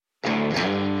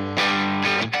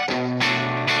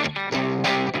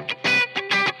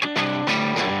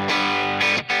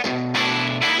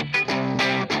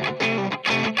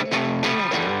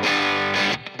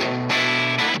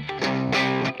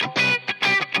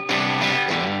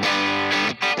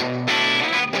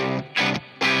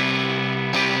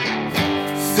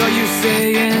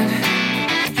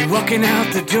walking out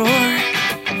the door,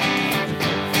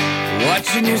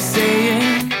 watching you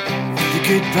saying the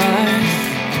goodbyes.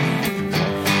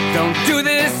 Don't do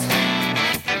this,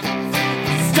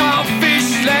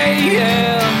 Starfish Lady.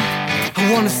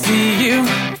 I wanna see you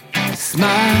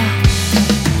smile.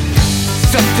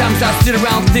 Sometimes I sit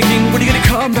around thinking, when are you gonna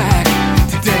come back?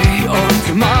 Today or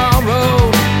tomorrow?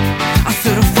 I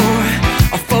settle for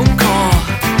a phone call.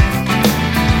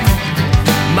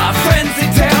 My friends, they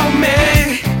tell me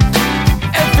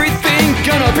everything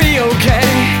gonna be okay.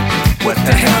 What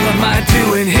the hell am I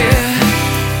doing here?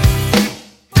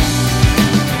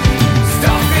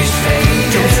 Starfish Lady,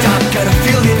 don't stop, got a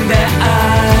feeling that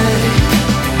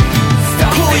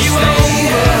pull you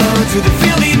over to the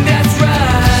feeling that's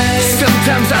right.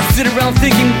 Sometimes I sit around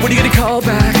thinking, when are you gonna call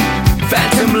back?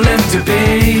 Phantom left to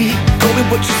be, going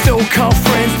with your so-called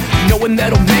friends, knowing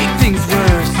that'll make things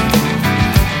worse.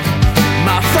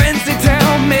 My friends, they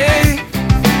tell me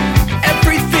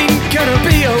everything gonna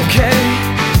be okay.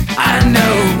 I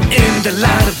know in the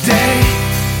light of day.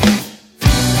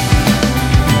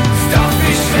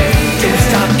 Starfish Lady, don't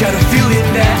stop, got a feeling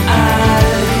that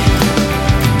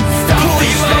pull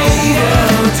you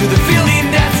over to the feeling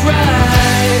that's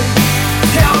right.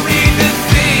 Tell me the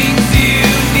things you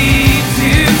need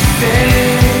to say,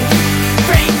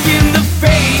 breaking the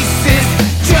faces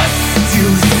just to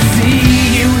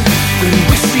see you. When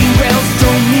wishing wells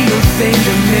don't mean a thing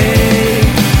to me,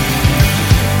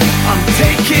 I'm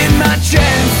taking my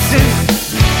chances.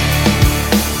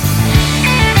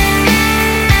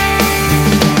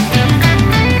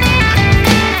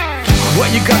 What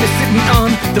you got me sitting on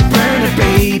the burner,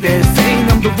 baby? Saying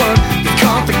I'm the one that's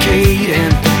complicating.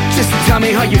 Just tell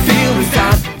me how you feel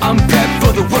inside. I'm prepped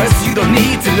for the worst, you don't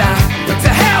need to lie. But to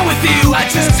hell with you, I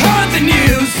just heard the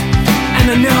news,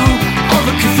 and I know all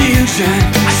the confusion.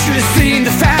 I should have seen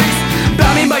the facts,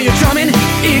 bounding by your drumming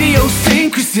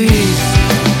idiosyncrasies.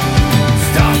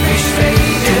 Starfish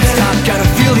Lady, don't stop, got a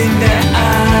feeling that